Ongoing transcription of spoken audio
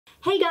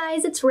Hey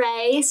guys, it's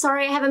Ray.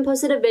 Sorry I haven't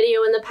posted a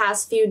video in the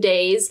past few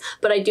days,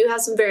 but I do have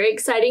some very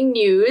exciting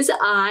news.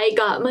 I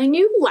got my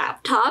new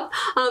laptop,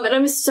 and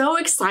I'm so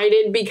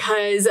excited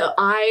because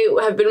I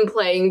have been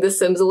playing The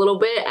Sims a little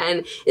bit,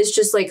 and it's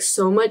just like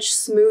so much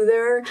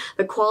smoother.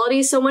 The quality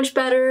is so much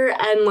better,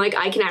 and like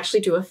I can actually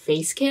do a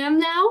face cam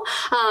now.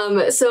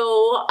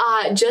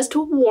 Just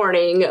a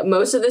warning,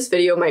 most of this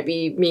video might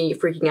be me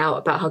freaking out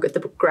about how good the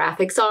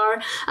graphics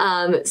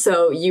are,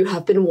 so you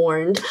have been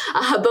warned.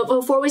 But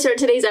before we start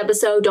today's episode,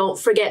 don't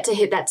forget to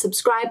hit that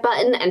subscribe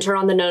button and turn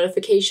on the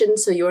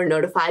notifications so you are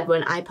notified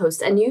when I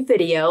post a new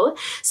video.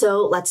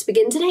 So let's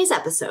begin today's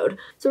episode.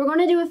 So we're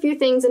going to do a few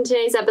things in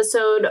today's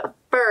episode.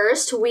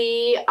 First,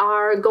 we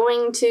are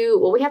going to,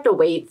 well, we have to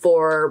wait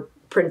for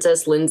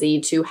Princess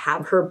Lyndsey to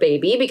have her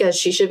baby because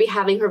she should be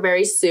having her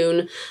very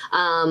soon.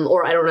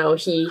 Or I don't know,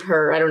 he,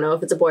 her, I don't know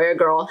if it's a boy or a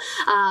girl.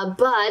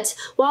 But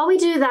while we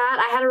do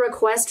that, I had a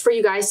request for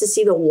you guys to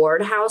see the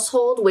Ward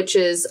household, which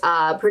is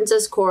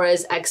Princess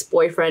Cora's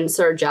ex-boyfriend,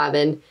 Sir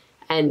Javin,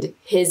 and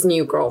his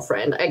new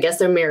girlfriend. I guess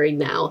they're married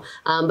now,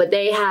 but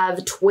they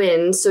have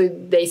twins, so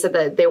they said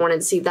that they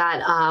wanted to see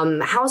that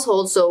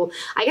household, so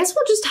I guess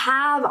we'll just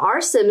have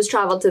our Sims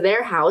travel to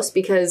their house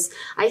because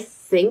I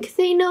think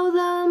they know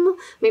them.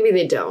 Maybe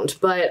they don't,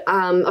 but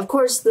of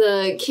course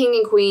the king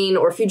and queen,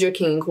 or future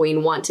king and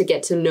queen, want to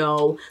get to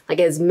know like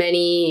as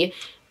many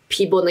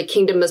people in the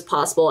kingdom as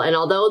possible, and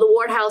although the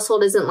Ward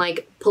household isn't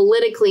like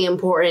politically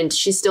important,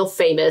 she's still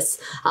famous,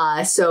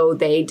 so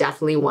they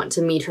definitely want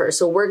to meet her.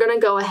 So we're gonna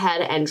go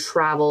ahead and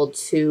travel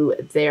to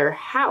their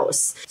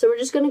house. So we're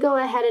just gonna go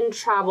ahead and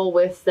travel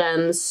with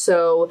them.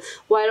 So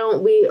why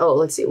don't we, oh,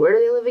 let's see, where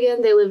do they live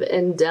again? They live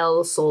in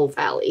Del Sol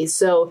Valley.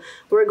 So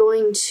we're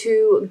going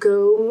to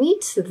go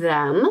meet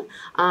them,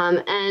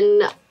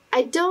 and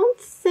I don't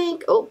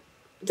think, oh,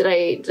 did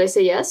I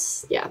say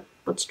yes? Yeah,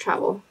 let's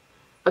travel.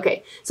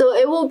 Okay, so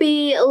it will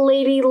be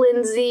Lady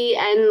Lyndsey,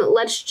 and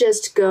let's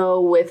just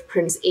go with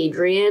Prince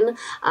Adrian.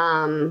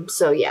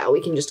 So yeah,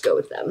 we can just go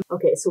with them.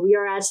 Okay, so we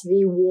are at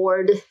the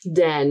Ward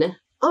Den.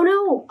 Oh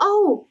no!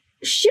 Oh,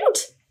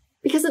 shoot!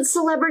 Because it's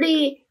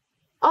celebrity.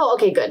 Oh,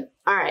 okay, good.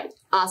 All right,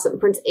 awesome.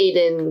 Prince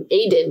Adrian,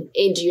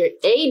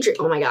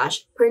 oh my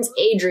gosh. Prince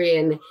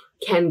Adrian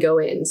can go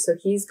in. So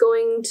he's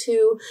going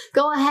to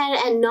go ahead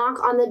and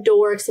knock on the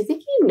door, because I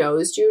think he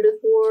knows Judith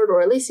Ward,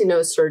 or at least he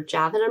knows Sir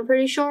Javin, I'm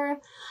pretty sure.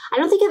 I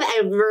don't think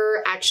I've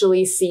ever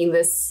actually seen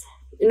this.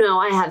 No,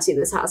 I have seen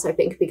this house, I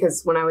think,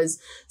 because when I was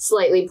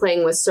slightly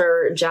playing with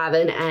Sir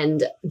Javin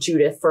and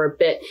Judith for a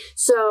bit.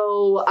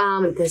 So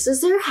this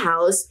is their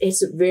house.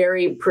 It's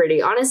very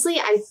pretty.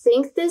 Honestly, I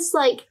think this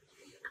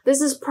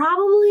is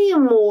probably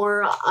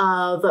more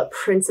of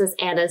Princess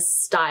Anna's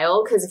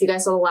style, because if you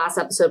guys saw the last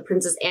episode,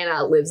 Princess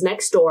Anna lives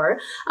next door.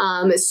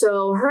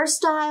 So her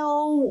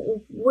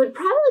style would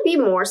probably be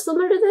more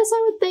similar to this,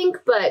 I would think,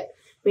 but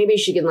maybe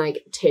she can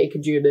like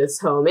take Judith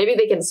home. Maybe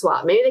they can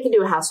swap. Maybe they can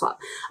do a house swap.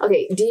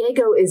 Okay,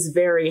 Diego is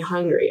very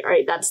hungry. All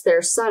right, that's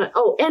their son.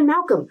 Oh, and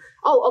Malcolm.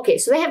 Oh, okay,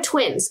 so they have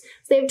twins.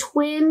 So they have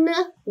twin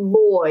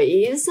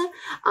boys,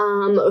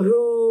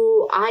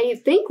 who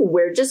I think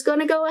we're just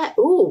gonna go ahead.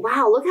 Ooh,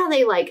 wow, look how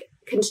they like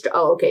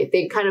oh, okay,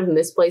 they kind of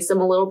misplaced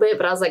them a little bit,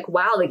 but I was like,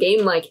 wow, the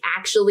game like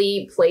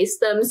actually placed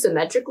them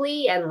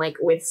symmetrically and like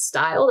with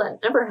style. That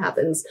never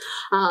happens.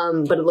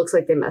 But it looks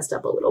like they messed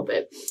up a little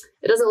bit.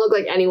 It doesn't look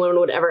like anyone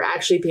would ever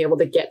actually be able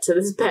to get to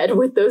this bed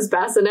with those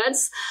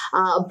bassinets.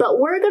 But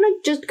we're gonna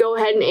just go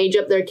ahead and age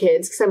up their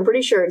kids, because I'm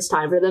pretty sure it's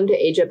time for them to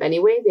age up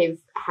anyway.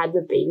 They've had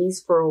the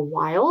babies for a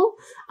while.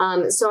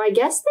 So I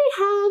guess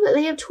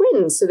they have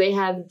twins. So they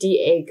have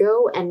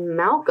Diego and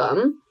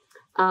Malcolm.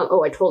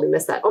 Oh, I totally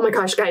missed that. Oh my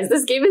gosh, guys,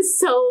 this game is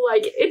so,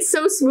 like, it's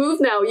so smooth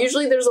now.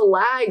 Usually there's a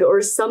lag or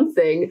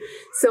something.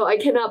 So I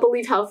cannot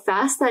believe how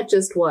fast that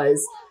just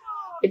was.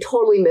 I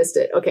totally missed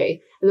it.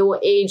 Okay, and then we'll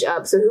age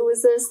up. So who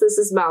is this? This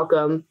is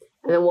Malcolm.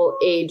 And then we'll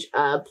age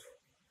up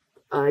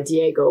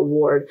Diego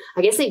Ward.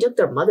 I guess they took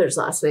their mother's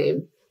last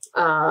name.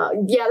 Yeah,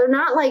 they're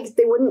not like,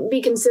 they wouldn't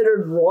be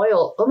considered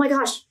royal. Oh my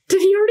gosh, did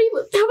he already,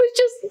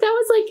 that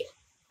was like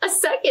a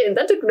second.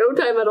 That took no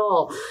time at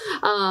all.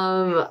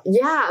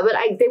 Yeah, but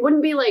they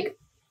wouldn't be like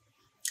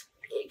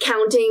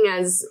counting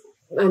as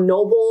a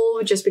noble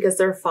just because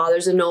their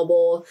father's a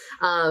noble,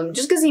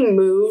 just because he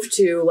moved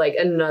to like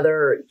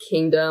another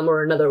kingdom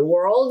or another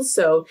world.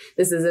 So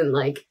this isn't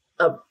like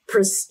a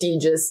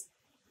prestigious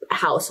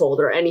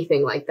household or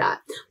anything like that.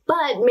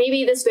 But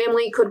maybe this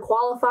family could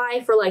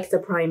qualify for like the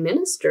prime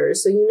minister,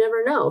 so you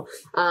never know.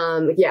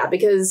 Yeah,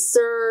 because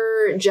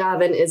Sir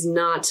Javin is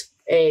not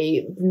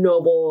a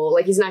noble,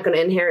 like he's not going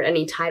to inherit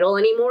any title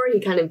anymore. He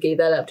kind of gave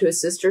that up to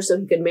his sister so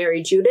he could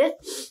marry Judith.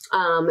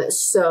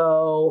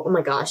 So, oh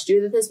my gosh,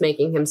 Judith is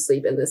making him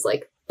sleep in this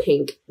like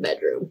pink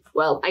bedroom.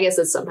 Well, I guess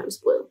it's sometimes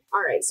blue.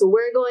 All right, so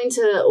we're going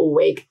to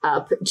wake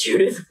up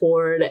Judith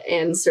Ward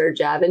and Sir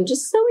Javin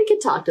just so we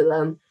could talk to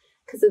them,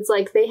 because it's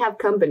like they have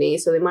company,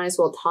 so they might as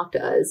well talk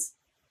to us.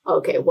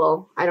 Okay,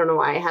 well, I don't know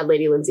why I had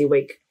Lady Lyndsey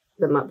wake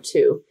them up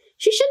too.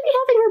 She should be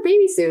having her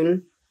baby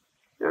soon.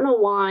 I don't know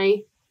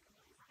why.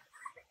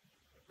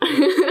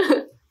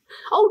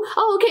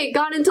 Oh, okay,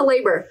 gone into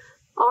labor.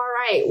 All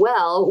right,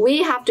 well,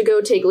 we have to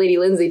go take Lady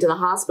Lyndsey to the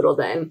hospital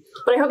then.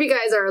 But I hope you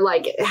guys are,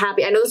 like,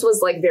 happy. I know this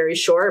was, like, very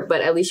short, but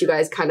at least you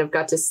guys kind of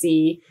got to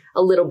see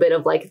a little bit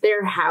of, like,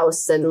 their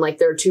house and, like,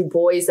 their 2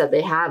 boys that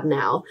they have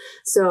now.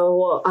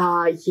 So,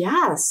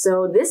 yeah,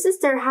 so this is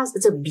their house.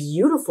 It's a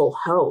beautiful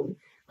home.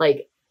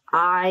 Like,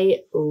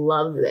 I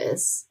love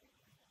this.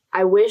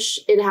 I wish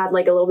it had,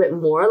 like, a little bit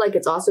more. Like,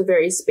 it's also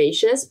very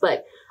spacious,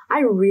 but I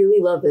really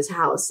love this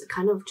house. I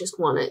kind of just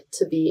want it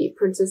to be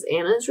Princess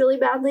Anna's really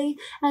badly.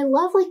 And I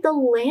love, like, the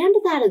land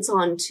that it's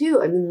on,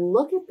 too. I mean,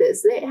 look at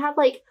this. They have,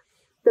 like,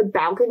 the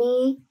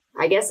balcony,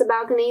 I guess a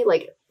balcony,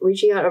 like,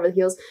 reaching out over the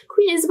hills.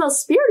 Queen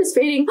Isabel's spirit is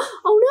fading.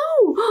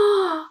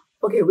 Oh,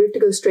 no. Okay, we have to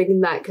go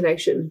straighten that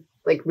connection,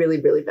 like, really,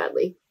 really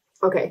badly.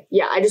 Okay,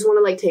 yeah, I just want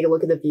to, like, take a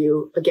look at the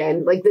view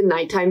again, like, the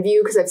nighttime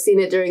view, because I've seen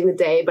it during the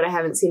day, but I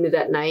haven't seen it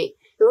at night.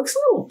 It looks a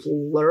little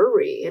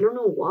blurry. I don't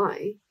know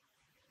why.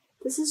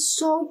 This is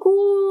so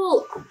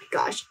cool. Oh my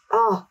gosh.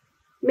 Oh,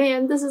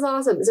 man, this is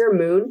awesome. Is there a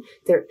moon?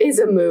 There is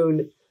a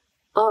moon.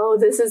 Oh,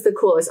 this is the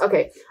coolest.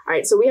 Okay. All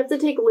right. So we have to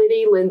take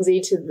Lady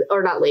Lyndsey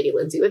or not Lady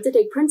Lyndsey. We have to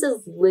take Princess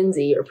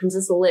Lyndsey or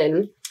Princess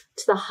Lynn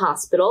to the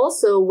hospital.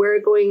 So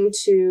we're going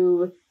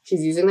to,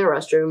 she's using the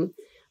restroom,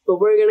 but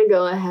we're going to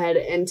go ahead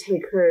and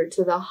take her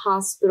to the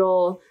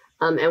hospital.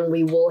 And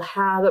we will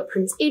have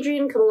Prince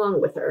Adrian come along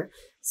with her.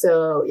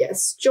 So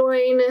yes,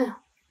 join.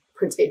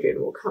 Prince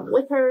Adrian will come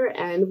with her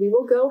and we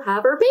will go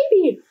have her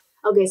baby.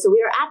 Okay, so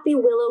we are at the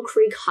Willow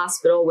Creek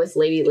Hospital with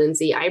Lady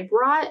Lyndsey.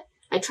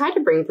 I tried to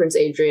bring Prince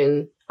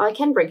Adrian. Oh, I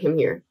can bring him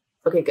here.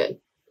 Okay, good.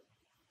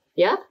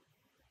 Yeah?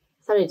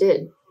 I thought I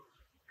did.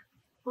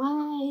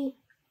 Why?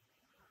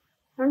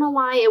 I don't know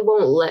why it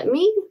won't let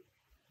me.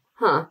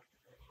 Huh.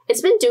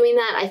 It's been doing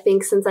that, I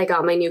think, since I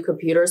got my new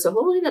computer, so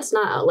hopefully that's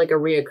not like a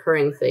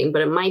reoccurring thing,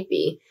 but it might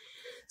be.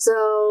 So,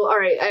 all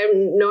right, I have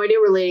no idea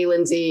where Lady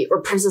Lyndsey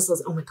or Princess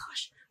Lyndsey, oh my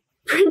gosh.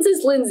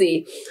 Princess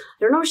Lyndsey. I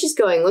don't know where she's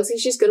going. Looks like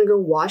she's going to go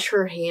wash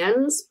her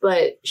hands,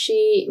 but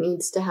she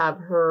needs to have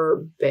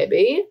her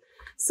baby.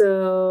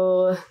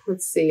 So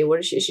let's see. What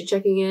is she? Is she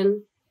checking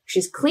in?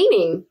 She's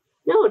cleaning.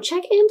 No,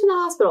 check into the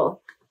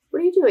hospital.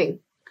 What are you doing?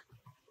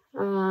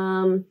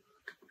 Why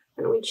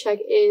don't we check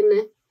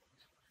in?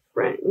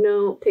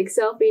 No. Pig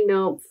selfie?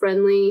 No.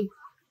 Friendly?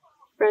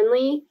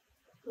 Friendly?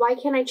 Why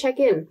can't I check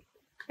in?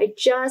 I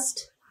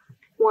just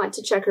want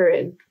to check her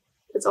in.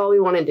 That's all we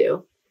want to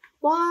do.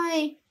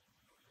 Why?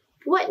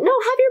 What? No,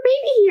 have your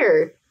baby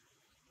here.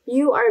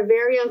 You are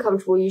very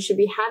uncomfortable. You should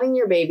be having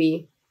your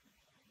baby.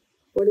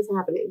 What is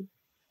happening?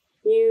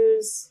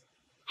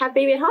 Have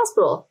baby at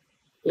hospital.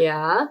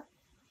 Yeah.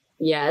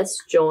 Yes,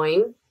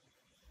 join.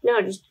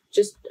 No,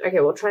 just, okay,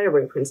 we'll try to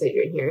bring Prince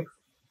Adrian here.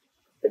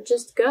 But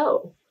just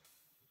go.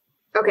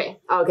 Okay,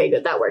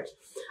 good, that worked.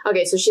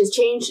 Okay, so she's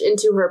changed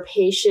into her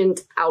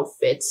patient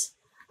outfit.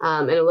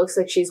 And it looks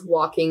like she's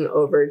walking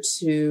over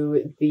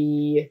to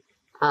the,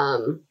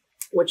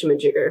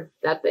 whatchamajigger,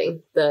 that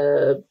thing,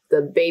 the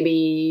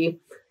baby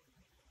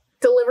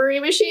delivery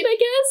machine, I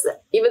guess,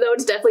 even though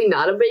it's definitely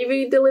not a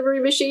baby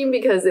delivery machine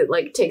because it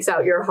like takes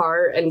out your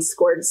heart and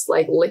squirts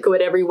like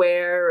liquid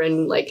everywhere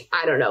and like,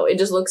 I don't know, it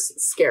just looks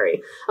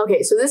scary.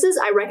 Okay, so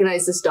I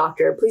recognize this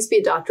doctor. Please be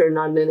a doctor,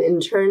 not an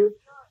intern.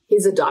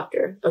 He's a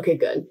doctor. Okay,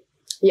 good.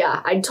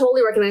 Yeah, I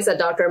totally recognize that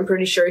doctor. I'm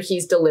pretty sure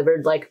he's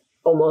delivered like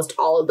almost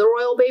all of the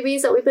royal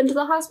babies that we've been to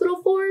the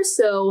hospital for,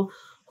 so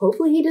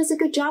hopefully he does a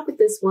good job with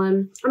this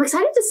one. I'm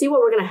excited to see what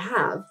we're gonna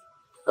have.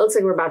 It looks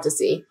like we're about to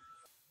see.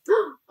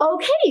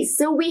 Okay,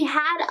 so we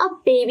had a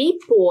baby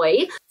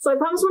boy. So I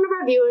promised one of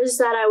our viewers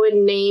that I would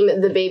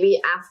name the baby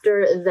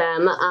after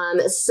them.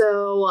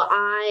 So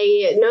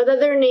I know that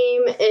their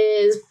name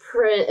is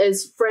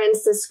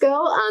Francisco.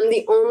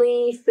 The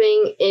only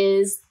thing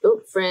is,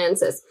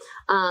 Francis.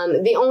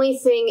 The only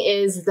thing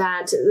is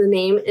that the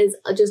name is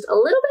just a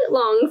little bit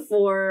long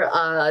for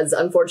us,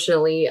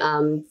 unfortunately,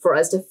 for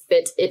us to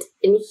fit it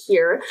in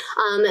here.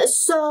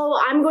 So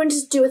I'm going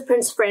to do with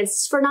Prince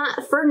Francis for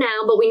now,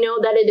 but we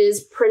know that it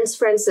is Prince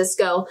Francisco.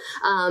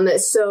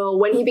 So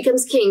when he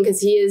becomes king, because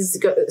he is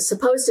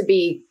supposed to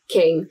be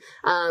king,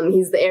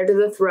 he's the heir to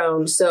the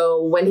throne.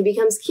 So when he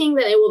becomes king,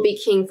 then it will be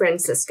King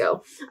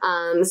Francisco.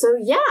 So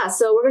yeah,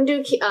 so we're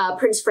gonna do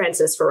Prince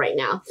Francis for right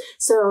now.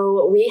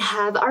 So we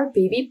have our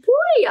baby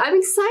boy. I'm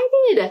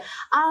excited.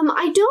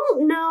 I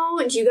don't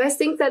know. Do you guys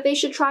think that they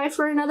should try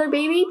for another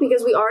baby?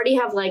 Because we already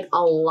have like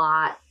a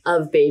lot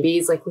of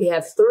babies. Like we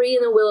have 3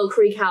 in the Willow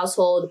Creek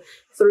household,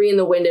 3 in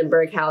the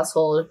Windenburg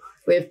household.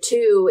 We have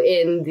 2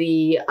 in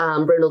the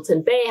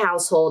Brindleton Bay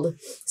household.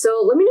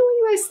 So let me know what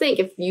you guys think,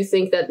 if you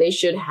think that they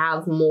should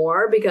have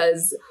more,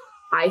 because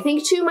I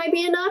think 2 might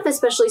be enough,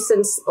 especially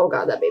since, oh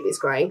god, that baby's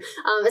crying.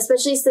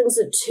 Especially since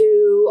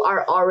 2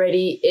 are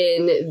already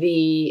in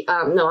the,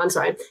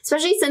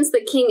 especially since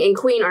the king and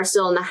queen are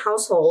still in the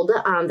household.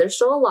 They're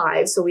still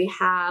alive, so we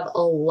have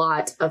a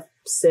lot of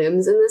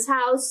Sims in this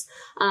house.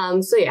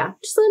 So yeah,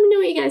 just let me know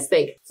what you guys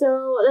think. So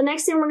the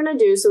next thing we're gonna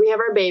do, so we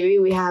have our baby,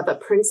 we have a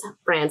Prince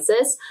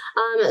Francis.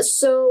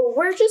 So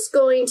we're just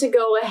going to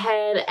go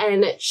ahead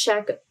and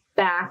check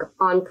back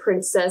on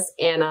Princess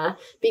Anna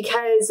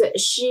because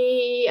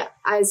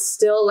I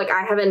still, like,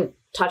 I haven't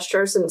touched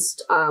her since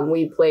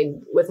we played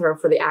with her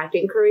for the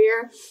acting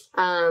career.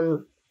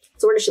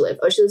 So where does she live?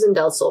 Oh, she lives in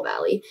Del Sol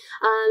Valley.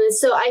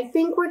 So I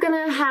think we're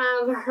gonna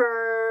have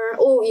her,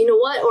 oh, you know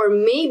what? Or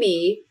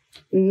maybe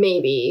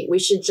we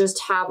should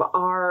just have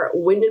our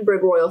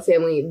Windenburg royal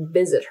family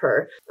visit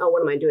her. Oh,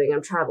 what am I doing?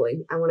 I'm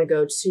traveling. I want to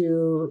go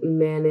to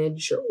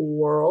Manage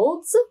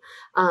Worlds.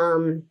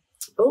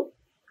 Oh,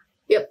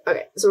 yep.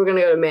 Okay. So we're going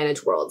to go to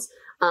Manage Worlds.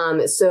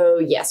 So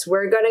yes,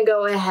 we're going to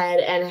go ahead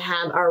and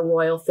have our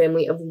Royal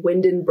Family of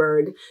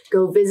Windenburg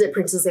go visit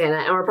Princess Anna.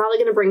 And we're probably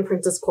going to bring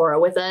Princess Cora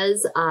with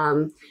us.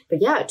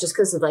 But yeah, just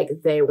because like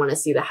they want to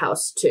see the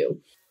house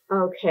too.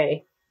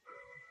 Okay.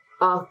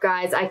 Oh,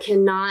 guys, I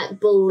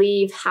cannot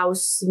believe how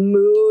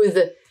smooth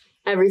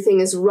everything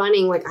is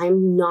running. Like,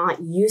 I'm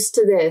not used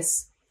to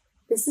this.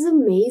 This is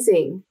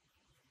amazing.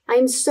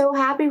 I'm so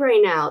happy right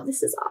now.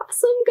 This is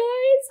awesome,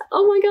 guys.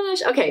 Oh my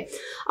gosh. Okay.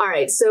 All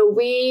right. So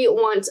we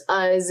want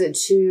us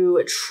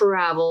to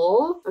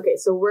travel. Okay.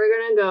 So we're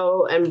going to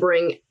go and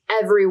bring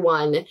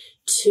everyone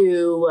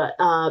to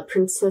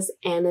Princess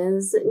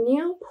Anna's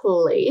new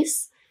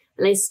place.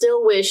 And I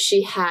still wish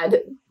she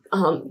had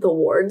the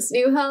Ward's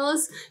new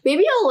house.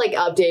 Maybe I'll like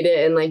update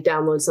it and like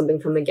download something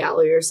from the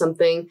gallery or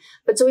something.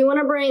 But so we want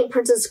to bring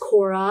Princess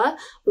Cora,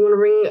 we want to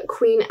bring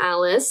Queen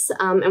Alice,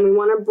 and we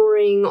want to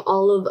bring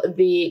all of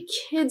the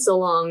kids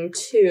along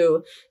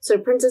too. So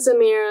Princess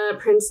Amira,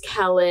 Prince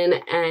Kellen,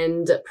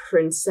 and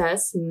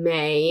Princess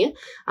May.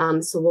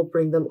 So we'll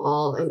bring them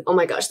all, and oh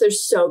my gosh, they're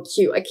so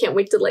cute. I can't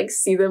wait to like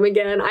see them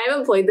again. I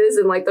haven't played this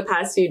in like the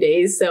past few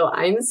days, so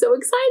I'm so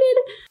excited.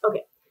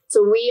 Okay.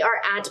 So we are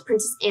at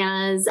Princess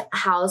Anna's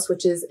house,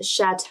 which is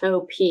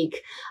Chateau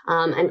Peak.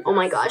 And oh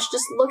my gosh,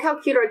 just look how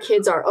cute our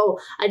kids are. Oh,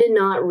 I did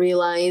not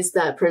realize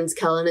that Prince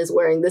Kellen is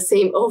wearing the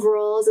same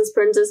overalls as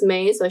Princess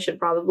May, so I should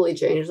probably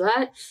change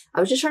that. I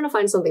was just trying to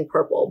find something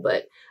purple,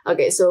 but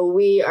okay, so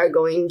we are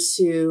going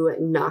to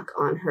knock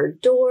on her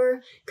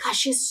door. Gosh,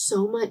 she has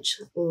so much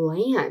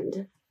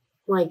land.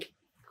 Like,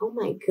 oh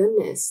my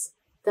goodness.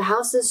 The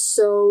house is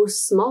so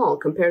small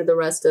compared to the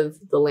rest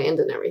of the land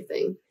and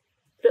everything.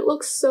 But it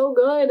looks so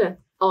good.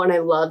 Oh, and I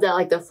love that,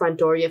 like, the front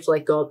door, you have to,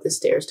 like, go up the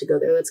stairs to go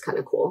there. That's kind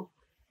of cool.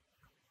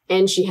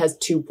 And she has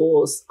 2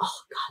 pools.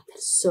 Oh, God,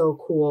 that's so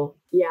cool.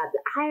 Yeah,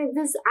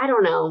 I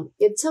don't know.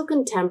 It's so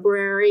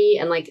contemporary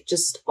and, like,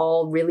 just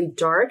all really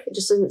dark. It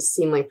just doesn't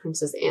seem like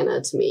Princess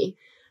Anna to me.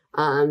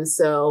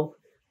 So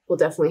we'll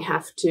definitely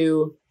have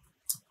to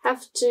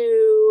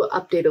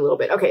update a little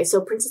bit. Okay,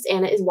 so Princess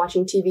Anna is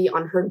watching TV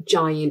on her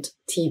giant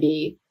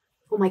TV.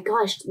 Oh, my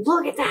gosh,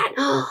 look at that.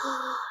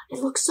 It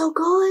looks so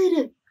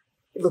good.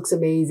 It looks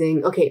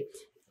amazing. Okay,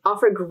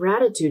 offer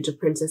gratitude to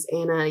Princess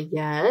Anna.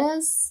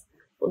 Yes,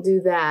 we'll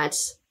do that.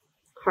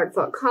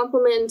 Heartfelt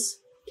compliment.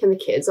 Can the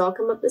kids all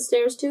come up the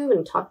stairs too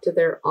and talk to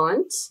their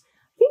aunt?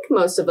 I think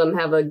most of them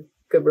have a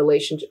good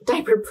relationship.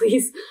 Diaper,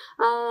 please.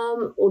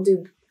 We'll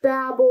do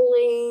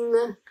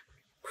babbling.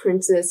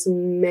 Princess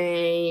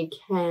May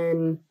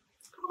can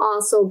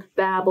also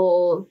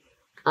babble.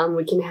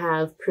 We can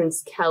have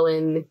Prince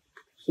Kellen.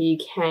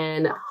 He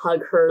can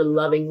hug her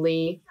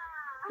lovingly.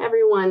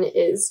 Everyone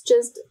is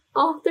just,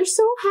 oh, they're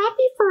so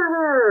happy for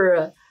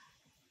her.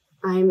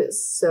 I'm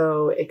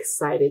so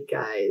excited,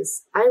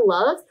 guys. I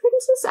love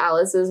Princess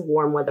Alice's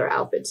warm weather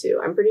outfit too.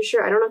 I'm pretty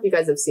sure, I don't know if you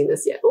guys have seen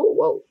this yet. Oh,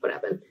 whoa, what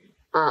happened?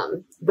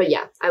 But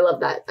yeah, I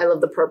love that. I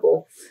love the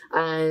purple.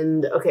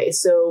 And okay,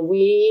 so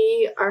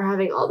we are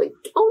having all the,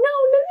 oh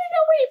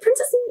no, wait,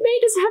 Princess May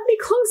doesn't have any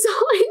clothes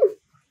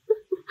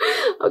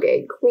on.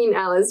 Okay, Queen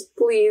Alice,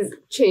 please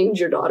change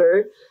your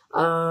daughter.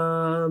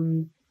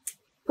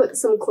 Put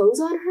some clothes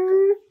on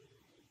her.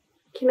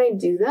 Can I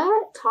do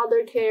that?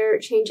 Toddler care,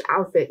 change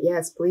outfit.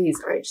 Yes, please.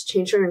 All right, just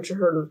change her into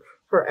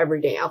her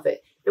everyday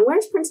outfit. And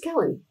where's Prince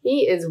Kellen?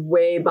 He is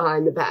way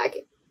behind the pack.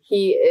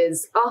 He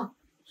is, oh,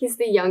 he's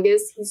the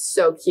youngest. He's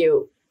so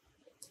cute.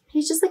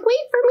 He's just like,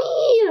 wait for me.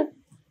 Oh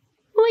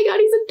my God,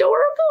 he's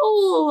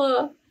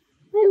adorable.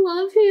 I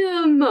love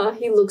him.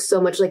 He looks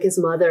so much like his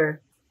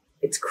mother.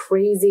 It's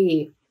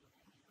crazy.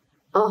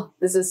 Oh,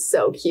 this is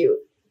so cute.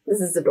 This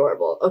is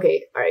adorable.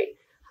 Okay, all right.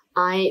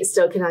 I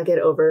still cannot get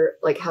over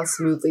like how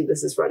smoothly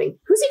this is running.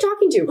 Who's he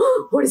talking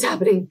to? What is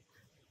happening?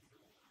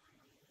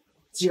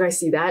 Did you guys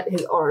see that?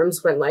 His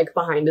arms went like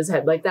behind his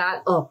head like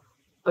that. Oh,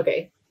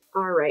 okay.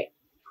 All right.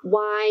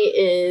 Why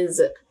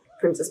is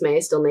Princess May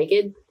still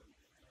naked?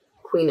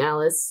 Queen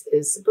Alice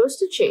is supposed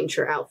to change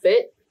her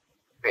outfit.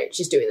 All right,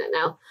 she's doing that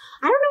now.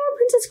 I don't know where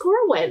Princess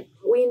Cora went.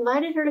 We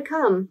invited her to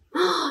come.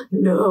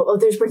 No. Oh,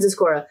 there's Princess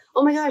Cora.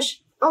 Oh my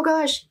gosh. Oh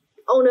gosh.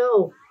 Oh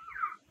no.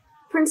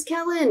 Prince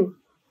Kellen.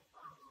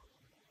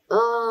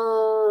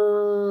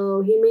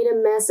 Oh, he made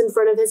a mess in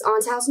front of his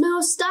aunt's house.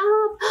 No,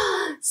 stop.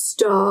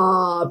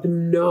 Stop.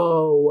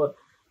 No.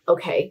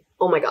 Okay.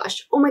 Oh my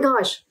gosh. Oh my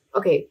gosh.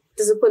 Okay.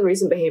 Discipline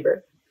recent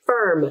behavior.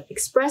 Firm.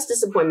 Express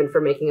disappointment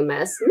for making a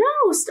mess. No.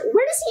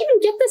 Where does he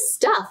even get this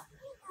stuff?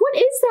 What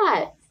is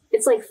that?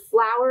 It's like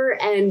flour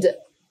and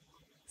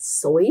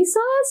soy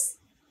sauce?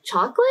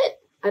 Chocolate?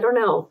 I don't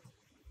know.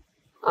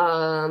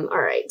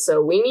 Alright,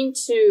 so we need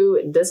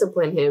to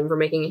discipline him for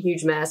making a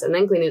huge mess and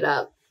then clean it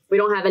up. We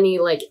don't have any,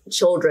 like,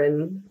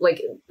 children,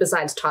 like,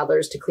 besides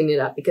toddlers to clean it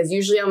up, because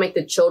usually I'll make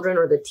the children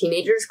or the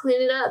teenagers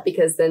clean it up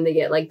because then they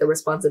get, like, the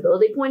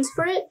responsibility points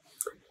for it.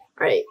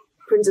 Alright,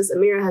 Princess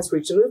Amira has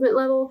reached a movement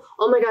level.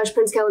 Oh my gosh,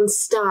 Prince Callan,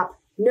 stop.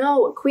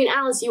 No, Queen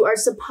Alice, you are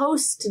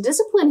supposed to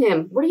discipline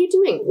him. What are you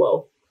doing?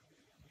 Whoa.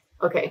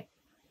 Okay.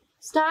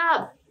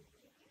 Stop.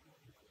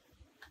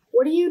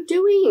 What are you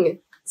doing?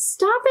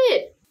 Stop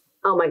it.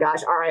 Oh my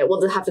gosh. All right.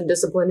 We'll have to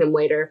discipline him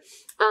later.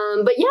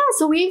 But yeah,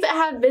 so we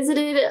have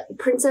visited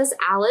Princess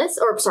Alice,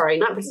 or sorry,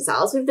 not Princess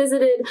Alice. We've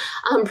visited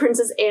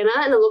Princess Anna,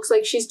 and it looks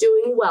like she's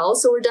doing well.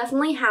 So we're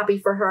definitely happy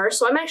for her.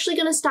 So I'm actually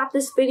going to stop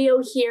this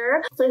video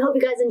here. So I hope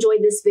you guys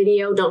enjoyed this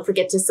video. Don't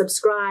forget to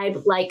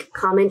subscribe, like,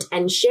 comment,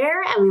 and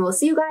share, and we will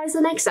see you guys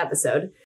in the next episode.